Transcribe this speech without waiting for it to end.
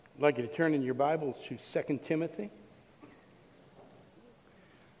I'd like you to turn in your Bibles to 2 Timothy.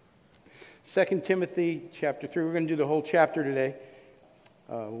 2 Timothy chapter 3. We're going to do the whole chapter today.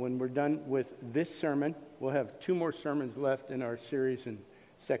 When we're done with this sermon, we'll have 2 more sermons left in our series in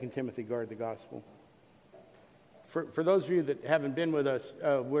 2 Timothy, Guard the Gospel. For those of you that haven't been with us,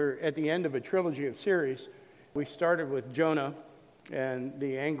 we're at the end of a trilogy of series. We started with Jonah and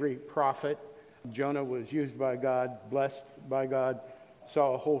the angry prophet. Jonah was used by God, blessed by God,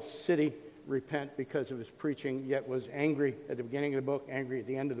 saw a whole city repent because of his preaching, yet was angry at the beginning of the book, angry at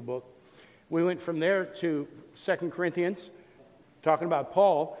the end of the book. We went from there to 2 Corinthians, talking about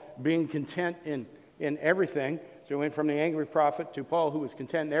Paul being content in everything. So we went from the angry prophet to Paul, who was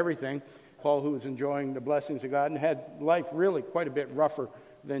content in everything. Paul, who was enjoying the blessings of God and had life really quite a bit rougher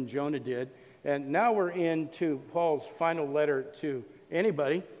than Jonah did. And now we're into Paul's final letter to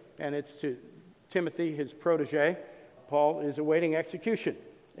anybody, and it's to Timothy, his protege. Paul is awaiting execution,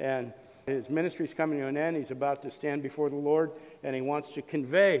 and his ministry is coming to an end. He's about to stand before the Lord, and he wants to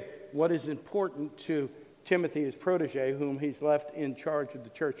convey what is important to Timothy, his protege, whom he's left in charge of the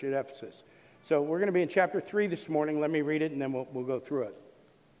church at Ephesus. So we're going to be in chapter 3 this morning. Let me read it, and then we'll go through it.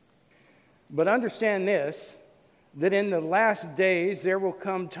 But understand this, that in the last days there will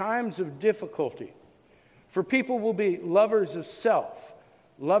come times of difficulty. For people will be lovers of self,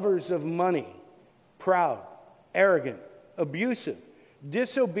 lovers of money, proud, arrogant, abusive,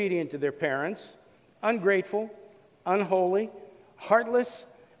 disobedient to their parents, ungrateful, unholy, heartless,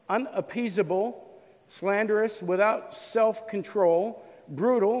 unappeasable, slanderous, without self-control,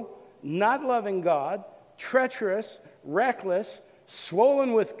 brutal, not loving God, treacherous, reckless,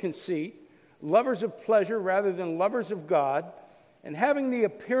 swollen with conceit, lovers of pleasure rather than lovers of God, and having the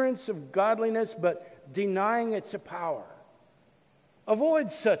appearance of godliness but denying its power.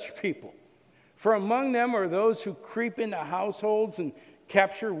 Avoid such people. For among them are those who creep into households and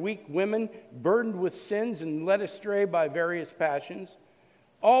capture weak women, burdened with sins and led astray by various passions,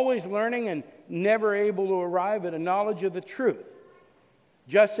 always learning and never able to arrive at a knowledge of the truth.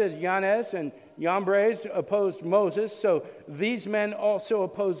 Just as Jannes and Jambres opposed Moses, so these men also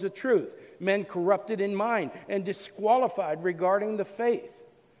oppose the truth, men corrupted in mind and disqualified regarding the faith.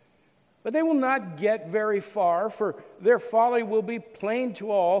 But they will not get very far, for their folly will be plain to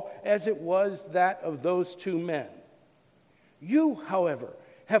all, as it was that of those 2 men. You, however,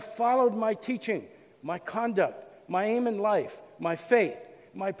 have followed my teaching, my conduct, my aim in life, my faith,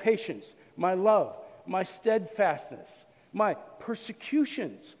 my patience, my love, my steadfastness, my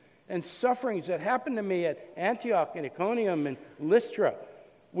persecutions and sufferings that happened to me at Antioch and Iconium and Lystra,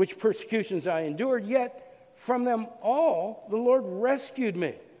 which persecutions I endured, yet from them all the Lord rescued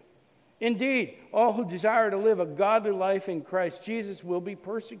me. Indeed, all who desire to live a godly life in Christ Jesus will be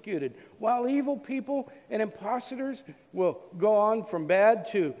persecuted, while evil people and impostors will go on from bad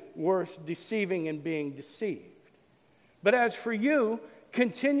to worse, deceiving and being deceived. But as for you,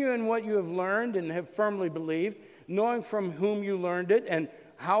 continue in what you have learned and have firmly believed, knowing from whom you learned it, and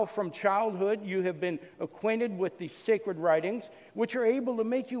how from childhood you have been acquainted with the sacred writings, which are able to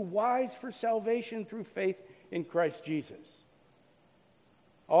make you wise for salvation through faith in Christ Jesus.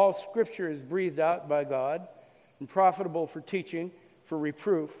 All Scripture is breathed out by God and profitable for teaching, for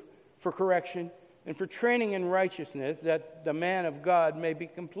reproof, for correction, and for training in righteousness, that the man of God may be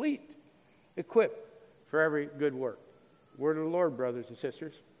complete, equipped for every good work. Word of the Lord, brothers and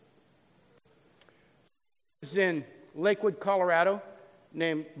sisters. This is in Lakewood, Colorado,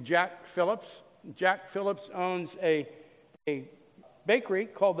 named Jack Phillips. Jack Phillips owns a bakery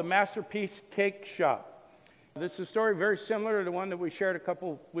called the Masterpiece Cake Shop. This is a story very similar to the one that we shared a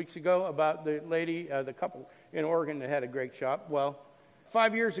couple weeks ago about the lady, the couple in Oregon that had a great shop. Well,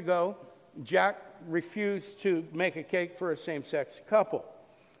 5 years ago, Jack refused to make a cake for a same-sex couple.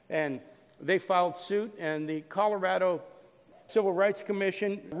 And they filed suit, and the Colorado Civil Rights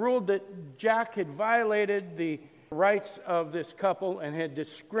Commission ruled that Jack had violated the rights of this couple and had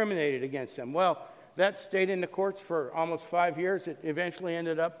discriminated against them. Well, that stayed in the courts for almost 5 years. It eventually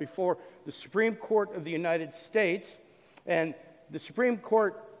ended up before the Supreme Court of the United States. And the Supreme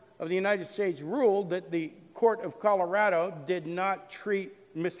Court of the United States ruled that the Court of Colorado did not treat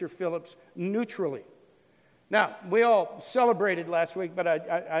Mr. Phillips neutrally. Now, we all celebrated last week, but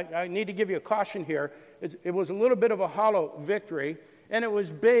I need to give you a caution here. It was a little bit of a hollow victory, and it was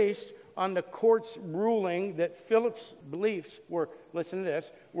based on the court's ruling that Phillips' beliefs were, listen to this,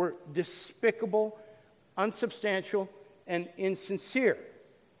 were despicable, unsubstantial, and insincere.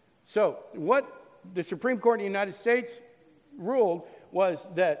 So what the Supreme Court of the United States ruled was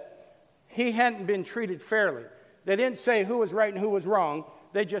that he hadn't been treated fairly. They didn't say who was right and who was wrong.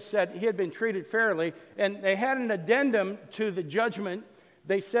 They just said he had been treated fairly, and they had an addendum to the judgment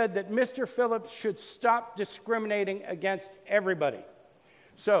They said that Mr. Phillips should stop discriminating against everybody.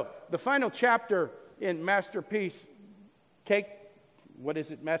 So the final chapter in Masterpiece Cake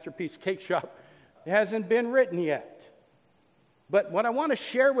Shop hasn't been written yet. But what I want to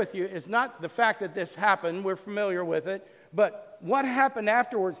share with you is not the fact that this happened, we're familiar with it, but what happened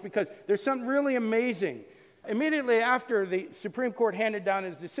afterwards, because there's something really amazing. Immediately after the Supreme Court handed down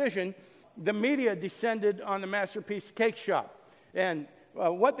his decision, the media descended on the Masterpiece Cake Shop. And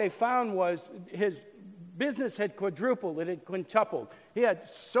what they found was his business had quadrupled, it had quintupled. He had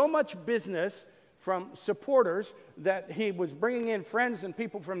so much business from supporters that he was bringing in friends and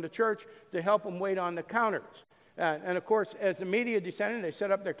people from the church to help him wait on the counters. And of course, as the media descended, they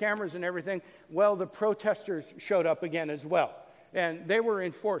set up their cameras and everything. Well, the protesters showed up again as well. And they were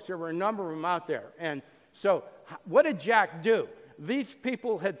in force. There were a number of them out there. And so what did Jack do? These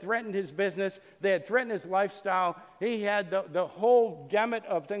people had threatened his business. They had threatened his lifestyle. He had the whole gamut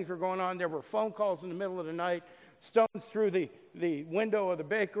of things were going on. There were phone calls in the middle of the night, stones through the window of the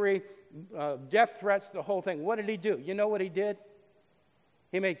bakery, death threats, the whole thing. What did he do? You know what he did?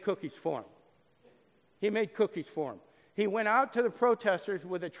 He made cookies for them. He went out to the protesters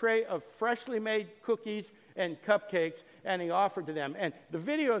with a tray of freshly made cookies and cupcakes, and he offered to them. And the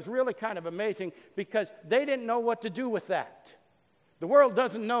video is really kind of amazing because they didn't know what to do with that. The world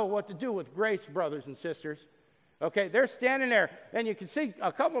doesn't know what to do with grace, brothers and sisters. Okay, they're standing there, and you can see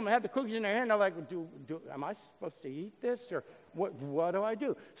a couple of them have the cookies in their hand. They're like, am I supposed to eat this? Or what do I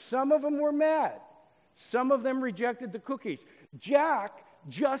do? Some of them were mad. Some of them rejected the cookies. Jack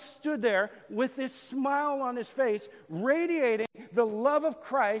just stood there with this smile on his face, radiating the love of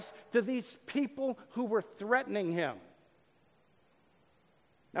Christ to these people who were threatening him.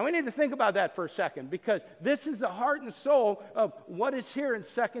 Now, we need to think about that for a second, because this is the heart and soul of what is here in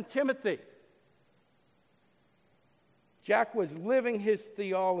 2 Timothy. Jack was living his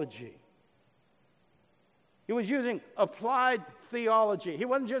theology. He was using applied theology. He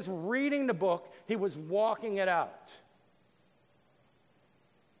wasn't just reading the book, he was walking it out.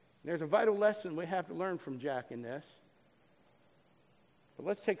 There's a vital lesson we have to learn from Jack in this. But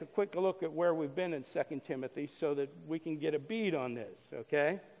let's take a quick look at where we've been in 2 Timothy so that we can get a bead on this,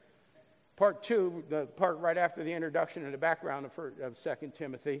 okay? Part 2, the part right after the introduction and the background of 2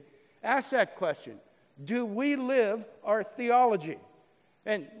 Timothy, asks that question. Do we live our theology?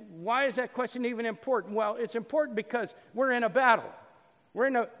 And why is that question even important? Well, it's important because we're in a battle.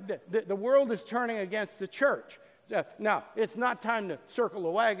 The world is turning against the church. Now, it's not time to circle the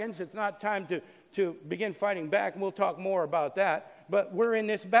wagons. It's not time to begin fighting back, and we'll talk more about that. But we're in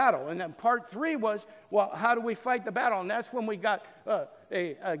this battle. And then part 3 was, well, how do we fight the battle? And that's when we got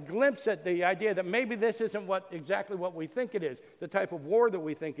a glimpse at the idea that maybe this isn't exactly what we think it is, the type of war that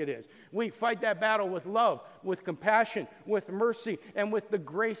we think it is. We fight that battle with love, with compassion, with mercy, and with the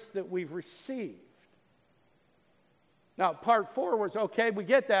grace that we've received. Now, part 4 was, okay, we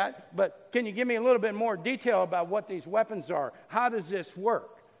get that, but can you give me a little bit more detail about what these weapons are? How does this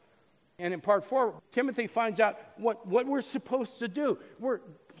work? And in part 4, Timothy finds out what we're supposed to do. We're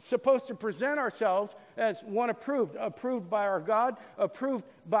supposed to present ourselves as one approved by our God, approved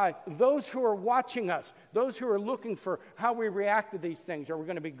by those who are watching us, those who are looking for how we react to these things. Are we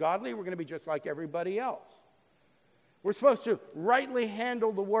going to be godly? We're going to be just like everybody else. We're supposed to rightly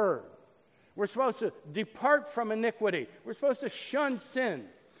handle the word. We're supposed to depart from iniquity. We're supposed to shun sin.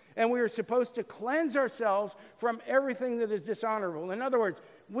 And we are supposed to cleanse ourselves from everything that is dishonorable. In other words,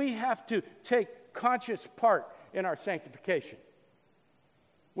 we have to take conscious part in our sanctification.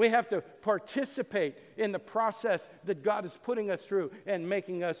 We have to participate in the process that God is putting us through and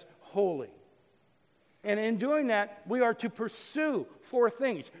making us holy. And in doing that, we are to pursue 4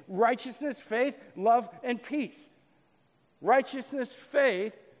 things: righteousness, faith, love, and peace. Righteousness,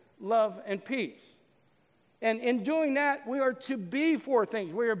 faith, love, and peace. And in doing that, we are to be 4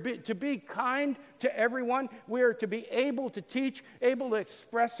 things. We are to be kind to everyone. We are to be able to teach, able to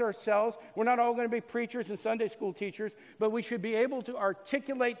express ourselves. We're not all going to be preachers and Sunday school teachers, but we should be able to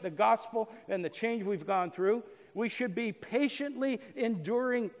articulate the gospel and the change we've gone through. We should be patiently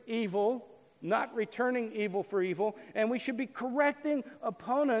enduring evil, not returning evil for evil. And we should be correcting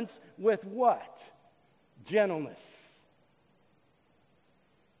opponents with what? Gentleness.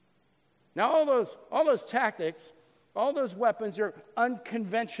 Now, all those tactics, all those weapons are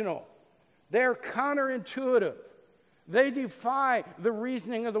unconventional. They're counterintuitive. They defy the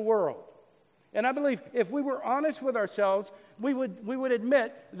reasoning of the world. And I believe if we were honest with ourselves, we would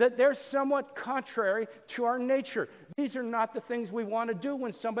admit that they're somewhat contrary to our nature. These are not the things we want to do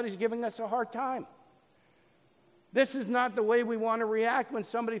when somebody's giving us a hard time. This is not the way we want to react when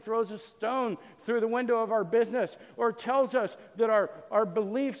somebody throws a stone through the window of our business or tells us that our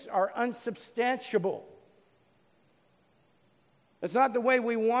beliefs are unsubstantiable. It's not the way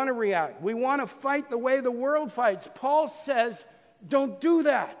we want to react. We want to fight the way the world fights. Paul says, don't do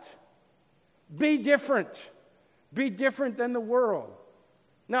that. Be different. Be different than the world.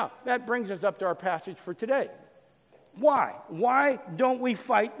 Now, that brings us up to our passage for today. Why? Why don't we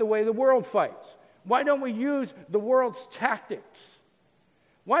fight the way the world fights? Why don't we use the world's tactics?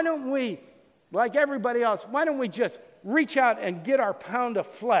 Why don't we, like everybody else, why don't we just reach out and get our pound of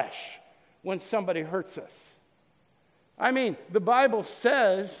flesh when somebody hurts us? I mean, the Bible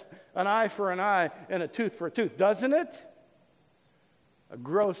says an eye for an eye and a tooth for a tooth, doesn't it? A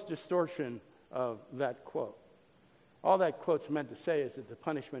gross distortion of that quote. All that quote's meant to say is that the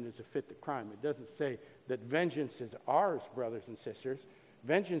punishment is to fit the crime. It doesn't say that vengeance is ours, brothers and sisters.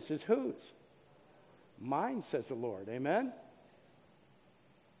 Vengeance is whose? Mine, says the Lord. Amen?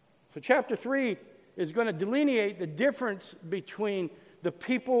 So chapter 3 is going to delineate the difference between the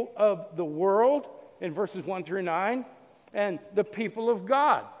people of the world in verses 1 through 9 and the people of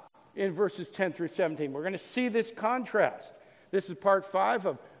God in verses 10 through 17. We're going to see this contrast. This is part 5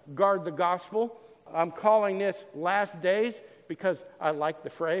 of Guard the Gospel. I'm calling this Last Days because I like the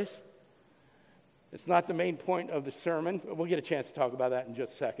phrase. It's not the main point of the sermon, but we'll get a chance to talk about that in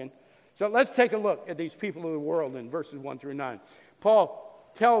just a second. So let's take a look at these people of the world in verses 1 through 9.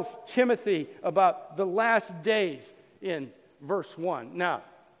 Paul tells Timothy about the last days in verse 1. Now,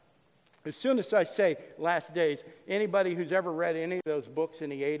 as soon as I say last days, anybody who's ever read any of those books in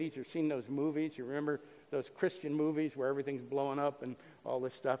the 80s or seen those movies, you remember those Christian movies where everything's blowing up and all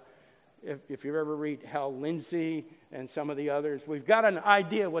this stuff? If you ever read Hal Lindsey and some of the others, we've got an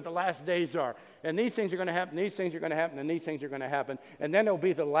idea what the last days are. And these things are going to happen, these things are going to happen, and these things are going to happen. And then it'll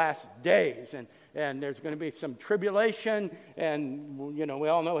be the last days. And there's going to be some tribulation. And, you know, we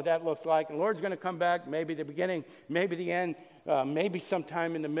all know what that looks like. And the Lord's going to come back, maybe the beginning, maybe the end, maybe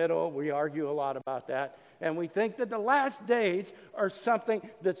sometime in the middle. We argue a lot about that. And we think that the last days are something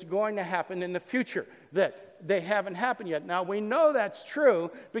that's going to happen in the future, that they haven't happened yet. Now, we know that's true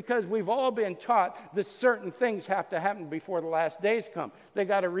because we've all been taught that certain things have to happen before the last days come. They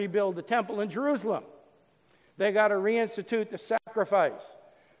got to rebuild the temple in Jerusalem. They got to reinstitute the sacrifice.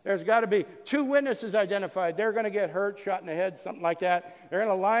 There's got to be 2 witnesses identified. They're going to get hurt, shot in the head, something like that. They're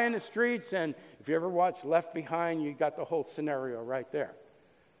going to lie in the streets. And if you ever watch Left Behind, you got the whole scenario right there.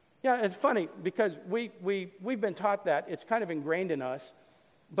 Yeah, it's funny because we've been taught that. It's kind of ingrained in us.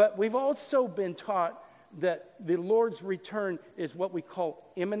 But we've also been taught that the Lord's return is what we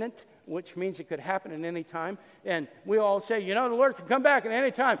call imminent, which means it could happen at any time. And we all say, you know, the Lord can come back at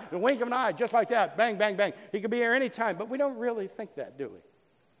any time, in a wink of an eye, just like that, bang, bang, bang. He could be here any time. But we don't really think that, do we?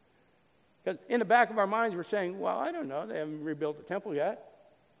 Because in the back of our minds, we're saying, well, I don't know. They haven't rebuilt the temple yet.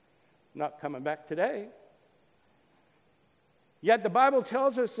 Not coming back today. Yet the Bible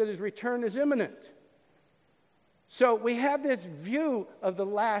tells us that his return is imminent. So we have this view of the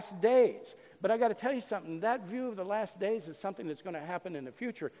last days. But I got to tell you something. That view of the last days is something that's going to happen in the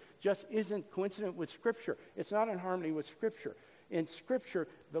future. Just isn't coincident with Scripture. It's not in harmony with Scripture. In Scripture,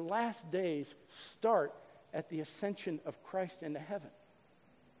 the last days start at the ascension of Christ into heaven.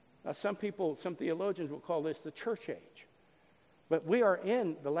 Now, some theologians will call this the church age. But we are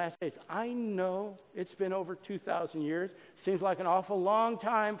in the last days. I know it's been over 2,000 years. Seems like an awful long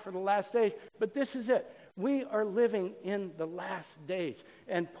time for the last days. But this is it. We are living in the last days.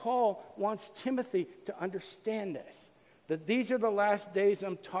 And Paul wants Timothy to understand this, that these are the last days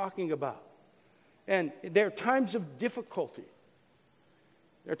I'm talking about. And there are times of difficulty.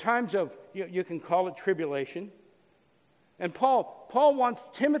 There are times of, you can call it tribulation. And Paul wants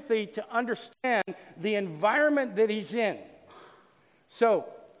Timothy to understand the environment that he's in. So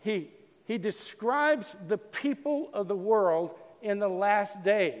he describes the people of the world in the last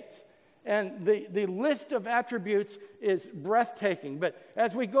days. And the list of attributes is breathtaking. But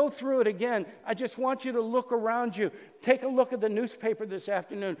as we go through it again, I just want you to look around you. Take a look at the newspaper this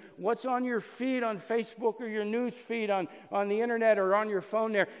afternoon. What's on your feed on Facebook or your news feed on the internet or on your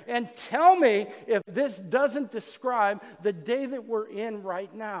phone there. And tell me if this doesn't describe the day that we're in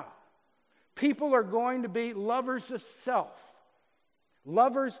right now. People are going to be lovers of self,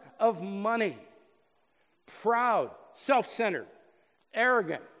 lovers of money, proud, self-centered,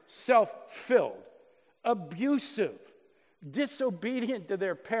 arrogant, self-filled, abusive, disobedient to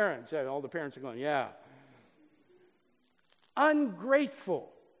their parents. All the parents are going, yeah. Ungrateful,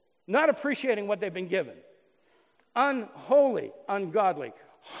 not appreciating what they've been given. Unholy, ungodly,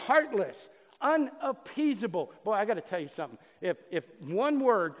 heartless, unappeasable. Boy, I got to tell you something. If one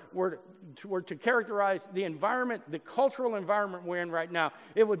word were to characterize the environment, the cultural environment we're in right now,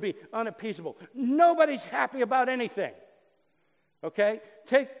 it would be unappeasable. Nobody's happy about anything. Okay?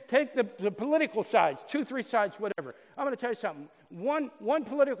 Take the political sides, 2, 3 sides, whatever. I'm going to tell you something. One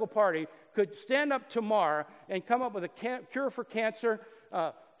political party could stand up tomorrow and come up with a cure for cancer,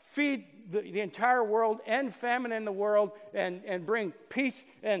 feed the entire world, end famine in the world, and bring peace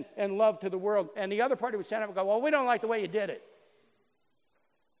and love to the world. And the other party would stand up and go, well, we don't like the way you did it.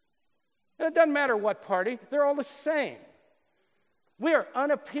 And it doesn't matter what party. They're all the same. We are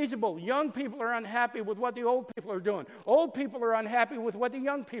unappeasable. Young people are unhappy with what the old people are doing. Old people are unhappy with what the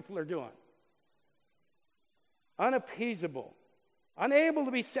young people are doing. Unappeasable. Unable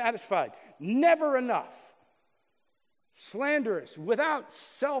to be satisfied. Never enough. Slanderous, without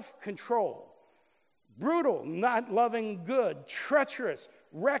self-control. Brutal, not loving good. Treacherous,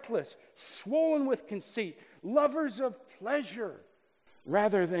 reckless, swollen with conceit. Lovers of pleasure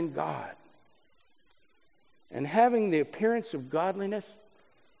rather than God. And having the appearance of godliness.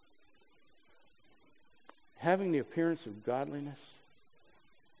 Having the appearance of godliness.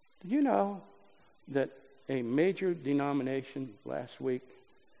 Did you know that a major denomination last week,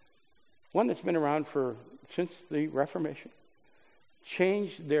 one that's been around since the Reformation,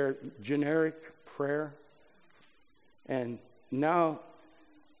 changed their generic prayer and now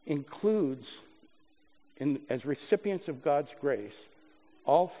includes, as recipients of God's grace,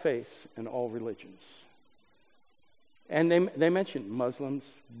 all faiths and all religions. And they mention Muslims,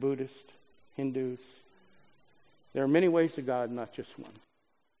 Buddhists, Hindus. There are many ways to God, not just one.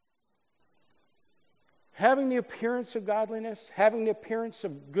 Having the appearance of godliness, having the appearance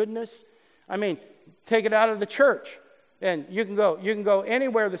of goodness. I mean, take it out of the church. And you can go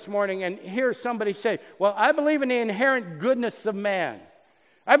anywhere this morning and hear somebody say, well, I believe in the inherent goodness of man.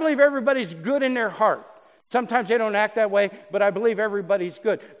 I believe everybody's good in their heart. Sometimes they don't act that way, but I believe everybody's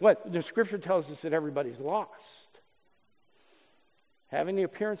good. What the Scripture tells us that everybody's lost. Having the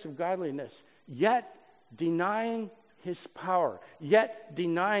appearance of godliness, yet denying His power, yet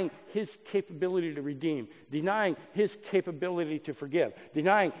denying His capability to redeem, denying His capability to forgive,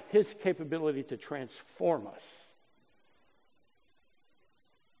 denying His capability to transform us.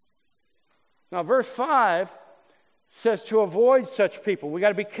 Now, verse 5 says to avoid such people. We got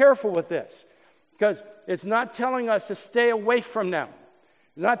to be careful with this, because it's not telling us to stay away from them.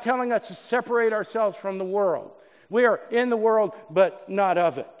 It's not telling us to separate ourselves from the world. We are in the world, but not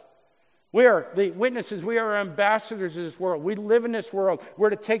of it. We are the witnesses. We are ambassadors of this world. We live in this world.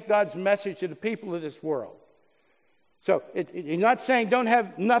 We're to take God's message to the people of this world. So he's not saying don't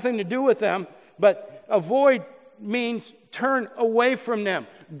have nothing to do with them, but avoid means turn away from them.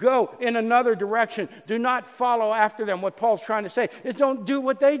 Go in another direction. Do not follow after them. What Paul's trying to say is don't do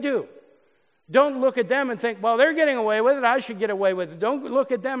what they do. Don't look at them and think, well, they're getting away with it. I should get away with it. Don't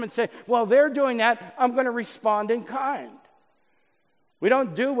look at them and say, well, they're doing that. I'm going to respond in kind. We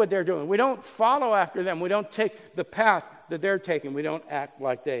don't do what they're doing. We don't follow after them. We don't take the path that they're taking. We don't act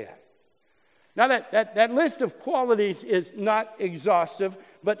like they act. Now, that list of qualities is not exhaustive,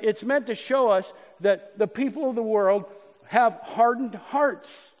 but it's meant to show us that the people of the world have hardened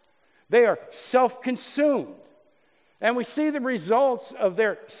hearts. They are self-consumed. And we see the results of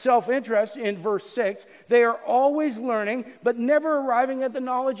their self-interest in verse 6. They are always learning, but never arriving at the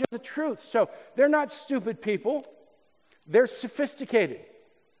knowledge of the truth. So they're not stupid people. They're sophisticated.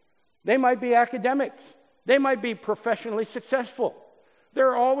 They might be academics. They might be professionally successful.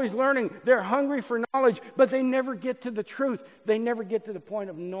 They're always learning. They're hungry for knowledge, but they never get to the truth. They never get to the point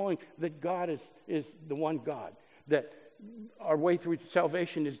of knowing that God is the one God, that our way through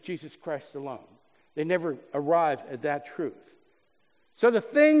salvation is Jesus Christ alone. They never arrive at that truth. So the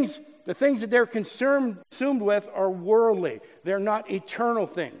things that they're consumed with are worldly. They're not eternal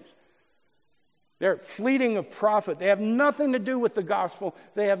things. They're fleeting of profit. They have nothing to do with the gospel.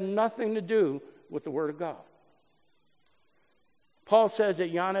 They have nothing to do with the Word of God. Paul says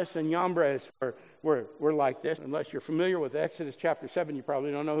that Jannes and Jambres were like this. Unless you're familiar with Exodus chapter 7, you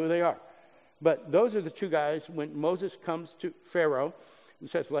probably don't know who they are. But those are the two guys when Moses comes to Pharaoh and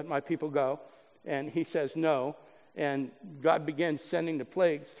says, let my people go. And he says no. And God begins sending the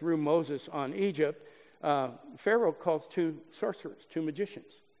plagues through Moses on Egypt. Pharaoh calls 2 sorcerers, 2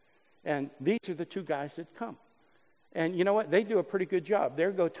 magicians. And these are the 2 guys that come. And you know what? They do a pretty good job. They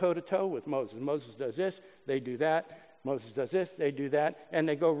go toe-to-toe with Moses. Moses does this, they do that. Moses does this, they do that. And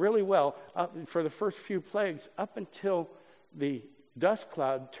they go really well for the first few plagues up until the dust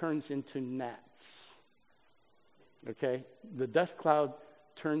cloud turns into gnats. Okay? The dust cloud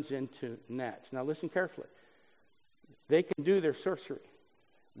turns into gnats. Now listen carefully. They can do their sorcery.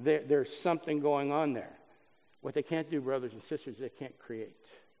 There's something going on there. What they can't do, brothers and sisters, they can't create.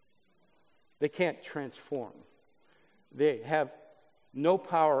 They can't transform. They have no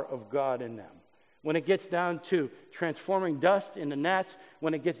power of God in them. When it gets down to transforming dust into gnats,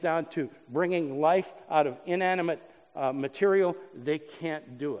 when it gets down to bringing life out of inanimate material, they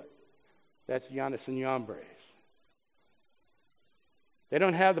can't do it. That's Jannes and Jambres. They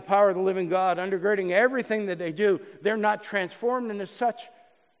don't have the power of the living God undergirding everything that they do. They're not transformed, and as such,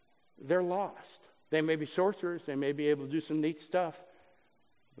 they're lost. They may be sorcerers. They may be able to do some neat stuff,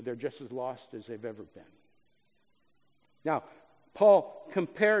 but they're just as lost as they've ever been. Now, Paul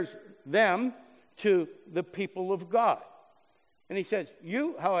compares them to the people of God. And he says,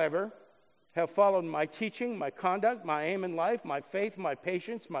 you, however, have followed my teaching, my conduct, my aim in life, my faith, my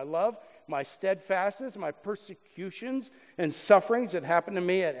patience, my love, my steadfastness, my persecutions and sufferings that happened to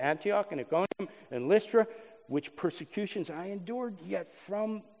me at Antioch and Iconium and Lystra, which persecutions I endured, yet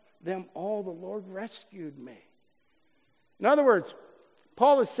from them all the Lord rescued me. In other words,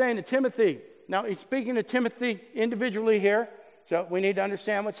 Paul is saying to Timothy, now he's speaking to Timothy individually here, so we need to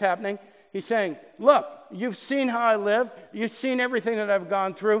understand what's happening. He's saying, look, you've seen how I live. You've seen everything that I've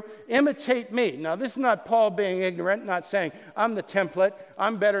gone through. Imitate me. Now, this is not Paul being ignorant, not saying, I'm the template.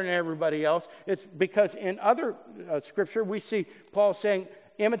 I'm better than everybody else. It's because in other scripture, we see Paul saying,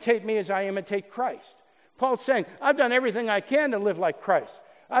 imitate me as I imitate Christ. Paul's saying, I've done everything I can to live like Christ.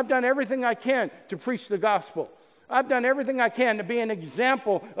 I've done everything I can to preach the gospel. I've done everything I can to be an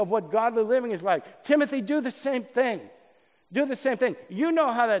example of what godly living is like. Timothy, do the same thing. Do the same thing. You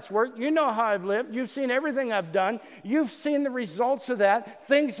know how that's worked. You know how I've lived. You've seen everything I've done. You've seen the results of that.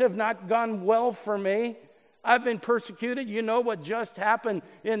 Things have not gone well for me. I've been persecuted. You know what just happened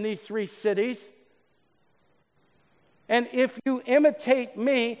in these 3 cities. And if you imitate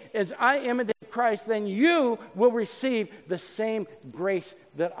me as I imitate Christ, then you will receive the same grace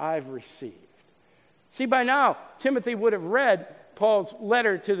that I've received. See, by now, Timothy would have read Paul's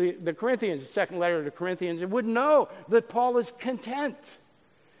letter to the Corinthians, the second letter to the Corinthians, and would know that Paul is content.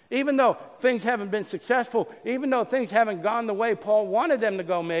 Even though things haven't been successful, even though things haven't gone the way Paul wanted them to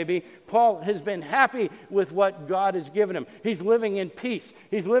go maybe, Paul has been happy with what God has given him. He's living in peace.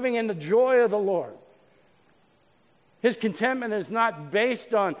 He's living in the joy of the Lord. His contentment is not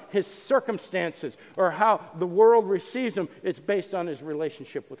based on his circumstances or how the world receives him. It's based on his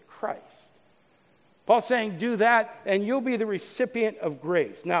relationship with Christ. Paul's saying, do that, and you'll be the recipient of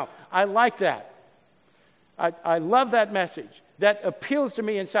grace. Now, I like that. I love that message. That appeals to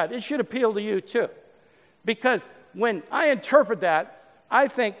me inside. It should appeal to you, too. Because when I interpret that, I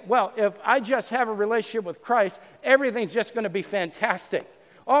think, well, if I just have a relationship with Christ, everything's just going to be fantastic.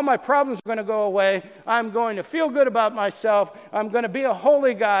 All my problems are going to go away. I'm going to feel good about myself. I'm going to be a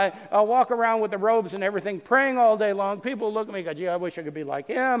holy guy. I'll walk around with the robes and everything, praying all day long. People will look at me and go, gee, I wish I could be like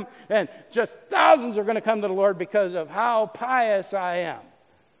him. And just thousands are going to come to the Lord because of how pious I am.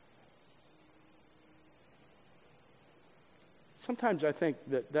 Sometimes I think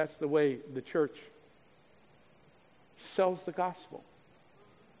that that's the way the church sells the gospel.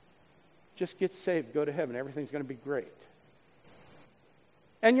 Just get saved, go to heaven. Everything's going to be great.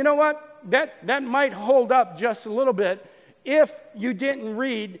 And you know what? That might hold up just a little bit if you didn't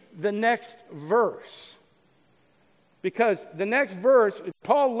read the next verse. Because the next verse,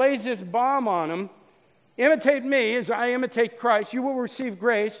 Paul lays this bomb on them. Imitate me as I imitate Christ. You will receive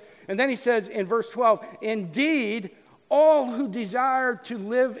grace. And then he says in verse 12, indeed, all who desire to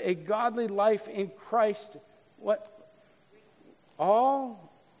live a godly life in Christ. What?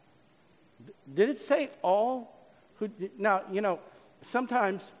 All? Did it say all? Now, you know,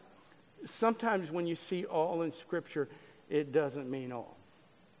 Sometimes when you see all in Scripture, it doesn't mean all.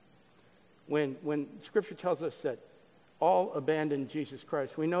 When Scripture tells us that all abandoned Jesus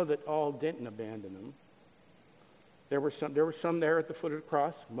Christ, we know that all didn't abandon him. There were some there at the foot of the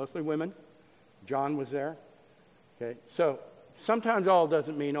cross, mostly women. John was there. Okay, so sometimes all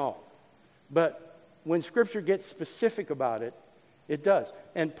doesn't mean all. But when Scripture gets specific about it, it does.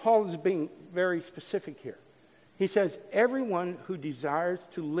 And Paul is being very specific here. He says, everyone who desires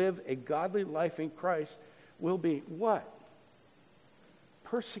to live a godly life in Christ will be what?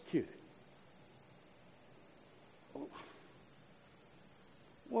 Persecuted.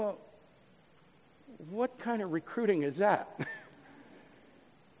 Well, what kind of recruiting is that?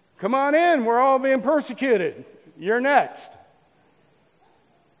 Come on in, we're all being persecuted. You're next.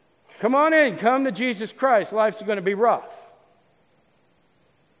 Come on in, come to Jesus Christ. Life's going to be rough.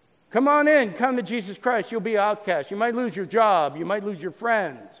 Come on in, come to Jesus Christ. You'll be outcast. You might lose your job. You might lose your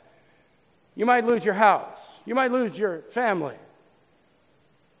friends. You might lose your house. You might lose your family.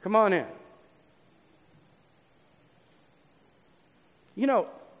 Come on in.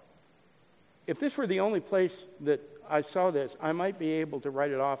 if this were the only place that I saw this, I might be able to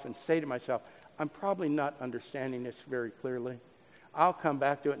write it off and say to myself, I'm probably not understanding this very clearly. I'll come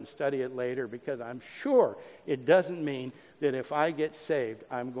back to it and study it later, because I'm sure it doesn't mean that if I get saved,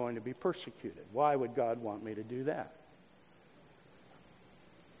 I'm going to be persecuted. Why would God want me to do that?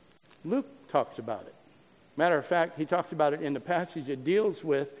 Luke talks about it. Matter of fact, he talks about it in the passage that deals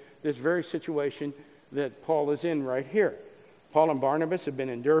with this very situation that Paul is in right here. Paul and Barnabas have been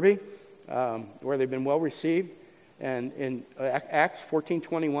in Derbe, where they've been well received. And in Acts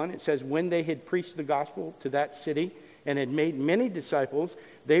 14:21, it says, when they had preached the gospel to that city and had made many disciples,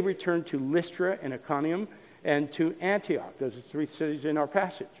 they returned to Lystra and Iconium and to Antioch. Those are 3 cities in our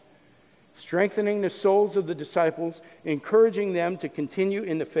passage. Strengthening the souls of the disciples, encouraging them to continue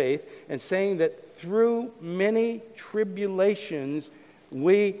in the faith, and saying that through many tribulations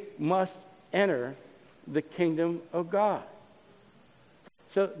we must enter the kingdom of God.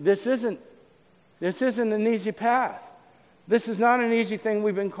 So this isn't an easy path. This is not an easy thing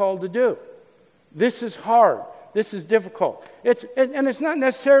we've been called to do. This is hard. This is difficult. And it's not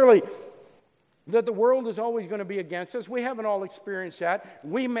necessarily that the world is always going to be against us. We haven't all experienced that.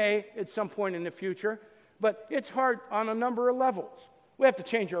 We may at some point in the future. But it's hard on a number of levels. We have to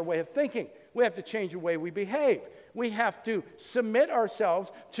change our way of thinking. We have to change the way we behave. We have to submit ourselves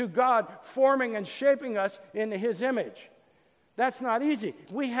to God forming and shaping us into His image. That's not easy.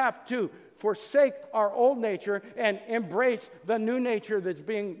 We have to forsake our old nature and embrace the new nature that's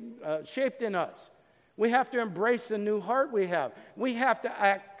being shaped in us. We have to embrace the new heart we have. We have to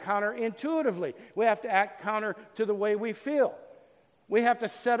act counterintuitively. We have to act counter to the way we feel. We have to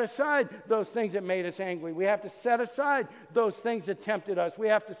set aside those things that made us angry. We have to set aside those things that tempted us. We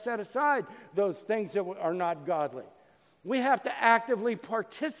have to set aside those things that are not godly. We have to actively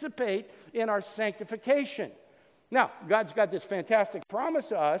participate in our sanctification. Now, God's got this fantastic promise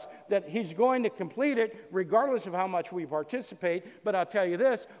to us that He's going to complete it regardless of how much we participate. But I'll tell you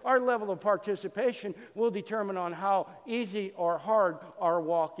this, our level of participation will determine on how easy or hard our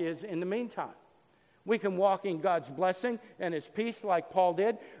walk is in the meantime. We can walk in God's blessing and His peace like Paul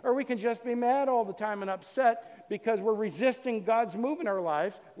did, or we can just be mad all the time and upset because we're resisting God's move in our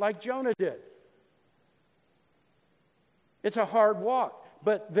lives like Jonah did. It's a hard walk.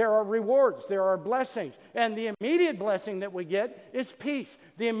 But there are rewards, there are blessings. And the immediate blessing that we get is peace.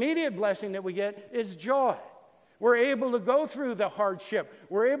 The immediate blessing that we get is joy. We're able to go through the hardship.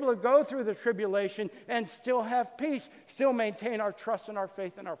 We're able to go through the tribulation and still have peace, still maintain our trust and our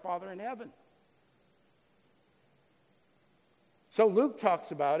faith in our Father in heaven. So Luke talks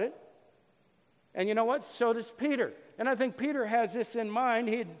about it. And you know what? So does Peter. And I think Peter has this in mind.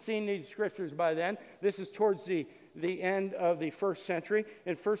 He had seen these scriptures by then. This is towards the end of the first century.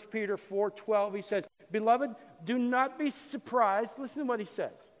 In 1 Peter 4:12, he says, Beloved, do not be surprised. Listen to what he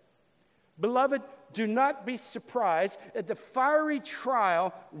says. Beloved, do not be surprised at the fiery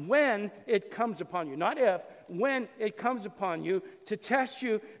trial when it comes upon you. Not if, when it comes upon you to test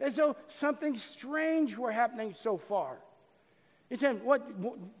you as though something strange were happening so far. He said,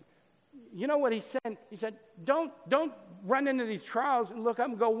 you know what he said? He said, don't run into these trials and look up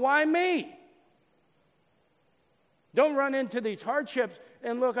and go, why me? Don't run into these hardships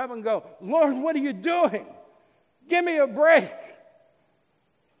and look up and go, Lord, what are you doing? Give me a break.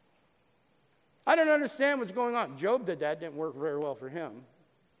 I don't understand what's going on. Job did that. Didn't work very well for him.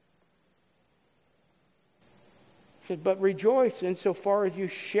 He said, but rejoice insofar as you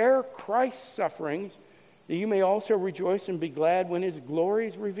share Christ's sufferings, that you may also rejoice and be glad when His glory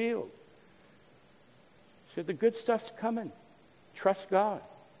is revealed. He said, the good stuff's coming. Trust God.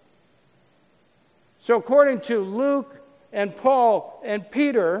 So according to Luke and Paul and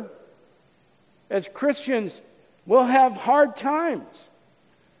Peter, as Christians, we'll have hard times.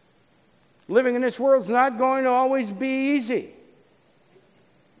 Living in this world is not going to always be easy.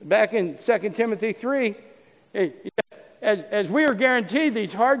 Back in 2 Timothy 3, as we are guaranteed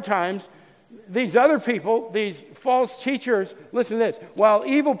these hard times, these other people, these false teachers, listen to this, while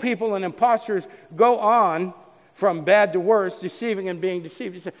evil people and imposters go on from bad to worse, deceiving and being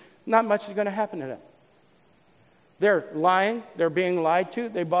deceived, he said, not much is going to happen to them. They're lying. They're being lied to.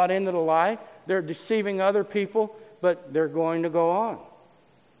 They bought into the lie. They're deceiving other people, but they're going to go on.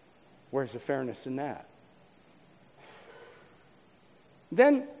 Where's the fairness in that?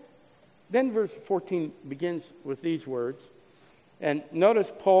 Then verse 14 begins with these words. And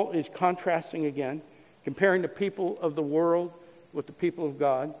notice Paul is contrasting again, comparing the people of the world with the people of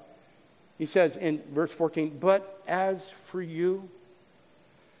God. He says in verse 14, but as for you,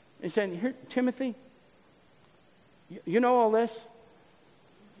 he's saying, here, Timothy, you know all this?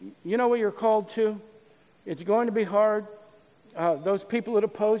 You know what you're called to? It's going to be hard. those people that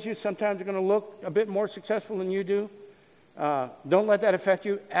oppose you sometimes are going to look a bit more successful than you do. Don't let that affect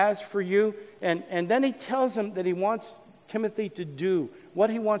you. As for you, and then he tells him that he wants Timothy to do what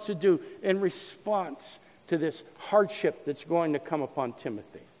he wants to do in response to this hardship that's going to come upon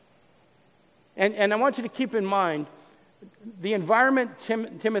Timothy. And I want you to keep in mind the environment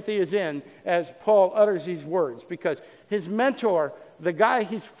Timothy is in as Paul utters these words, because his mentor, the guy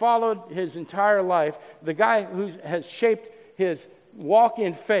he's followed his entire life, the guy who has shaped his walk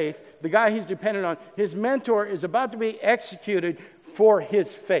in faith, the guy he's dependent on, his mentor is about to be executed for his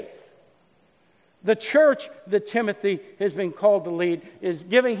faith. The church that Timothy has been called to lead is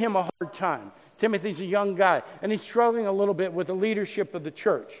giving him a hard time. Timothy's a young guy, and he's struggling a little bit with the leadership of the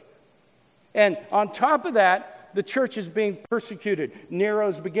church. And on top of that, the church is being persecuted.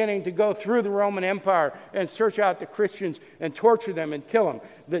 Nero's beginning to go through the Roman Empire and search out the Christians and torture them and kill them.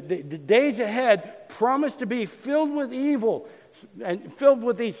 The days ahead promise to be filled with evil and filled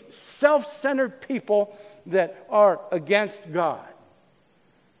with these self-centered people that are against God.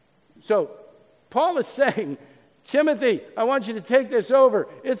 So Paul is saying, Timothy, I want you to take this over.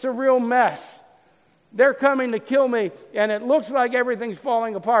 It's a real mess. They're coming to kill me, and it looks like everything's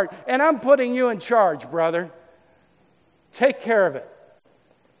falling apart. And I'm putting you in charge, brother. Take care of it.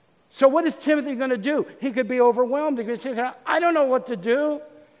 So what is Timothy going to do? He could be overwhelmed. He could say, I don't know what to do.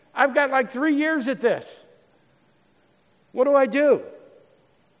 I've got like 3 years at this. What do I do?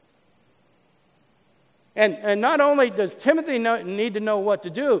 And not only does Timothy need to know what to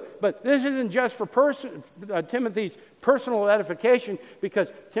do, but this isn't just for Timothy's personal edification, because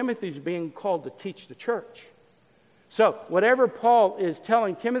Timothy's being called to teach the church. So whatever Paul is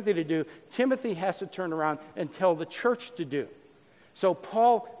telling Timothy to do, Timothy has to turn around and tell the church to do. So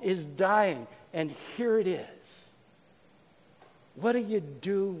Paul is dying, and here it is. What do you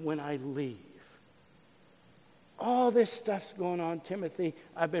do when I leave? All this stuff's going on, Timothy.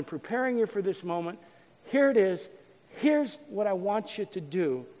 I've been preparing you for this moment. Here it is. Here's what I want you to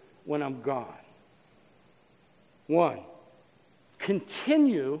do when I'm gone. 1,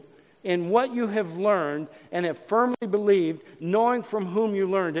 continue in what you have learned and have firmly believed, knowing from whom you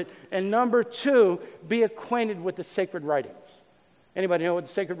learned it. And number 2, be acquainted with the sacred writings. Anybody know what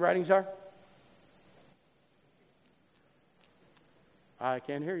the sacred writings are? I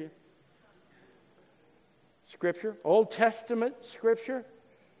can't hear you. Scripture, Old Testament Scripture.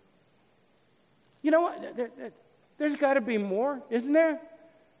 You know what? There's got to be more, isn't there?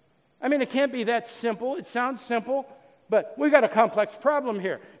 I mean, it can't be that simple. It sounds simple, but we've got a complex problem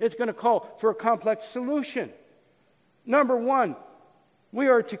here. It's going to call for a complex solution. Number 1, we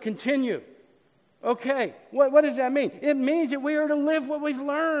are to continue. Okay, what does that mean? It means that we are to live what we've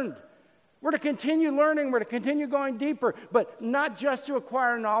learned. We're to continue learning. We're to continue going deeper, but not just to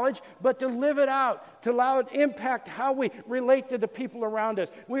acquire knowledge, but to live it out, to allow it to impact how we relate to the people around us.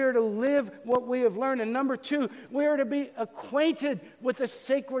 We are to live what we have learned. And number 2, we are to be acquainted with the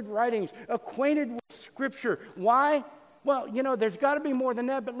sacred writings, acquainted with Scripture. Why? Well, there's got to be more than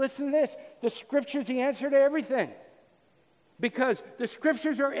that, but listen to this. The Scripture's the answer to everything. Because the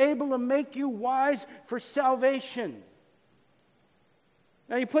Scriptures are able to make you wise for salvation.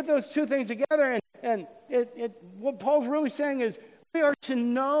 Now you put those two things together, and what Paul's really saying is we are to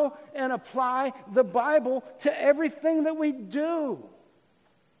know and apply the Bible to everything that we do.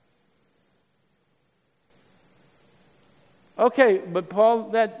 Okay, but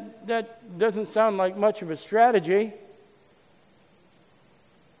Paul, that doesn't sound like much of a strategy.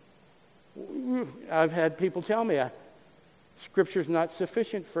 I've had people tell me Scripture's not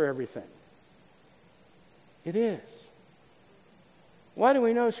sufficient for everything. It is. Why do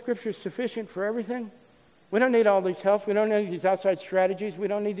we know Scripture is sufficient for everything? We don't need all these helps. We don't need these outside strategies. We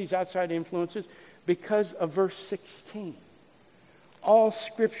don't need these outside influences because of verse 16. All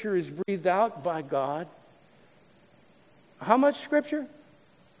Scripture is breathed out by God. How much Scripture?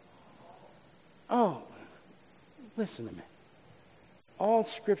 Oh, listen to me. All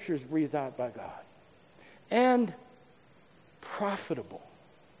Scripture is breathed out by God. And profitable.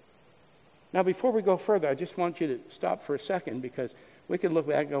 Now, before we go further, I just want you to stop for a second, because we could look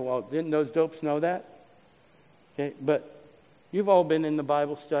back and go, well, didn't those dopes know that? Okay, but you've all been in the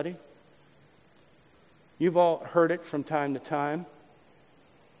Bible study. You've all heard it from time to time.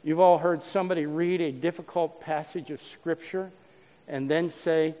 You've all heard somebody read a difficult passage of Scripture and then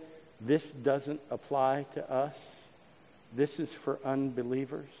say, this doesn't apply to us. This is for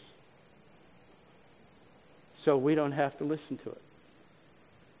unbelievers. So we don't have to listen to it.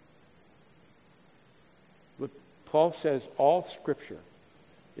 But Paul says all Scripture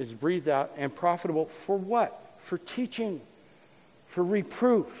is breathed out and profitable for what? For teaching, for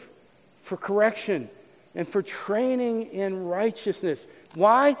reproof, for correction, and for training in righteousness.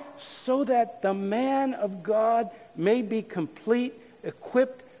 Why? So that the man of God may be complete,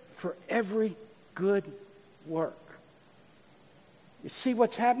 equipped for every good work. You see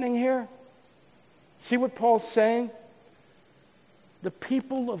what's happening here? See what Paul's saying? The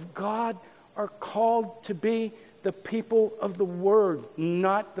people of God are called to be the people of the Word,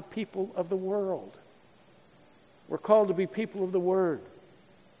 not the people of the world. We're called to be people of the Word,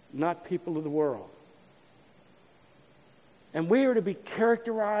 not people of the world. And we are to be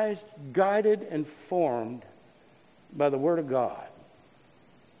characterized, guided, and formed by the Word of God.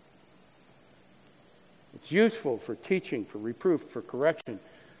 It's useful for teaching, for reproof, for correction,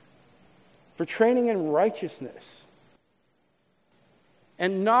 for training in righteousness.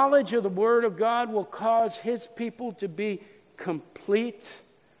 And knowledge of the Word of God will cause His people to be complete.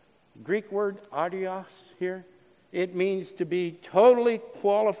 Greek word adios here. It means to be totally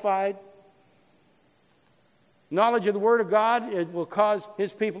qualified. Knowledge of the Word of God, it will cause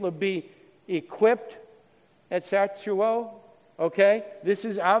His people to be equipped at Satsuo. Okay? This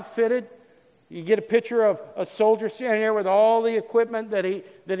is outfitted. You get a picture of a soldier standing there with all the equipment that he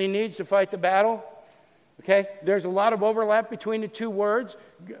needs to fight the battle. Okay? There's a lot of overlap between the two words.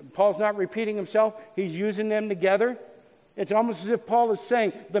 Paul's not repeating himself. He's using them together. It's almost as if Paul is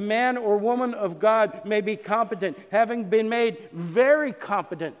saying, the man or woman of God may be competent, having been made very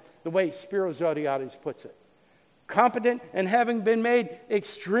competent, the way Spiros Zodhiates puts it. Competent and having been made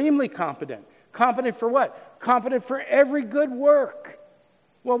extremely competent. Competent for what? Competent for every good work.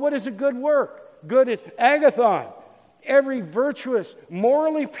 Well, what is a good work? Good is agathon. Every virtuous,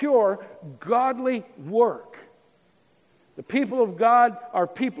 morally pure, godly work. The people of God are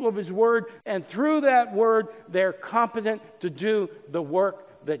people of His Word, and through that Word, they're competent to do the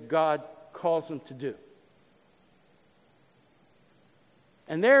work that God calls them to do.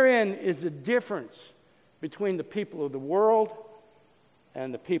 And therein is the difference between the people of the world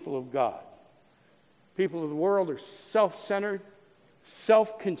and the people of God. People of the world are self-centered,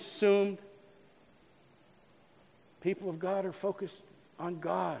 self-consumed. People of God are focused on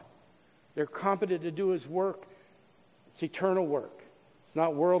God. They're competent to do His work. It's eternal work. It's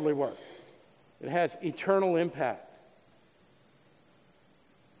not worldly work. It has eternal impact.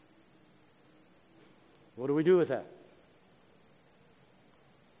 What do we do with that?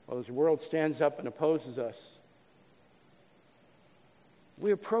 Well, as the world stands up and opposes us,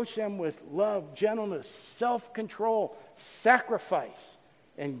 we approach them with love, gentleness, self-control, sacrifice,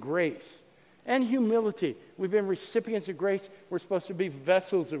 and grace, and humility. We've been recipients of grace. We're supposed to be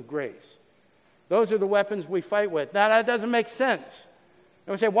vessels of grace. Those are the weapons we fight with. Now, that doesn't make sense.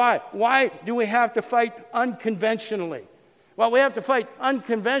 And we say, why? Why do we have to fight unconventionally? Well, we have to fight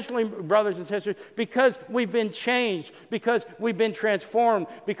unconventionally, brothers and sisters, because we've been changed, because we've been transformed,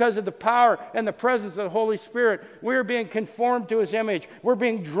 because of the power and the presence of the Holy Spirit. We're being conformed to His image. We're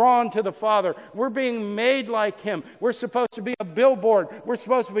being drawn to the Father. We're being made like Him. We're supposed to be a billboard. We're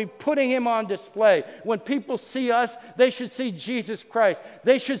supposed to be putting Him on display. When people see us, they should see Jesus Christ.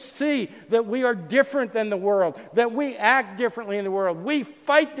 They should see that we are different than the world, that we act differently in the world. We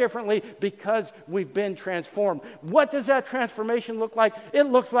fight differently because we've been transformed. What does that transformation look like? It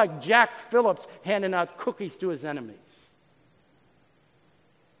looks like Jack Phillips handing out cookies to his enemies.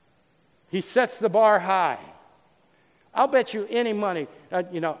 He sets the bar high. I'll bet you any money,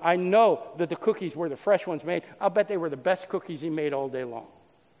 I know that the cookies were the fresh ones made. I'll bet they were the best cookies he made all day long.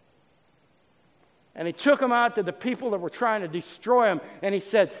 And he took them out to the people that were trying to destroy him, and he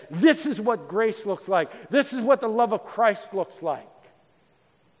said, this is what grace looks like. This is what the love of Christ looks like.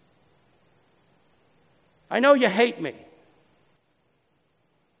 I know you hate me.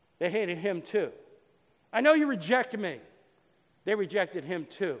 They hated him too. I know you reject me. They rejected him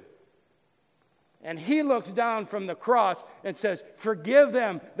too. And he looks down from the cross and says, forgive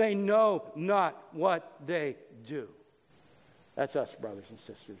them. They know not what they do. That's us, brothers and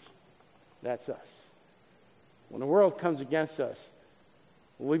sisters. That's us. When the world comes against us,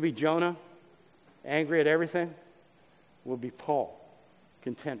 will we be Jonah, angry at everything? We'll be Paul,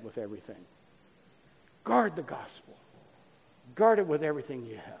 content with everything. Guard the gospel. Guard it with everything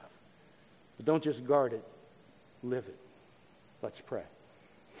you have. But don't just guard it, live it. Let's pray.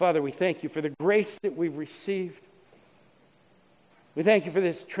 Father, we thank you for the grace that we've received. We thank you for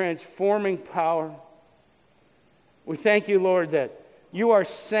this transforming power. We thank you, Lord, that you are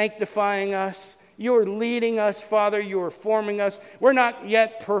sanctifying us. You are leading us, Father. You are forming us. We're not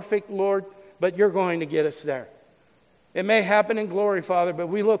yet perfect, Lord, but you're going to get us there. It may happen in glory, Father, but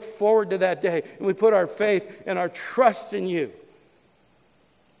we look forward to that day, and we put our faith and our trust in you.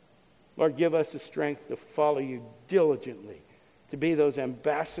 Lord, give us the strength to follow you diligently, to be those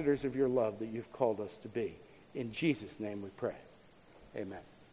ambassadors of your love that you've called us to be. In Jesus' name we pray. Amen.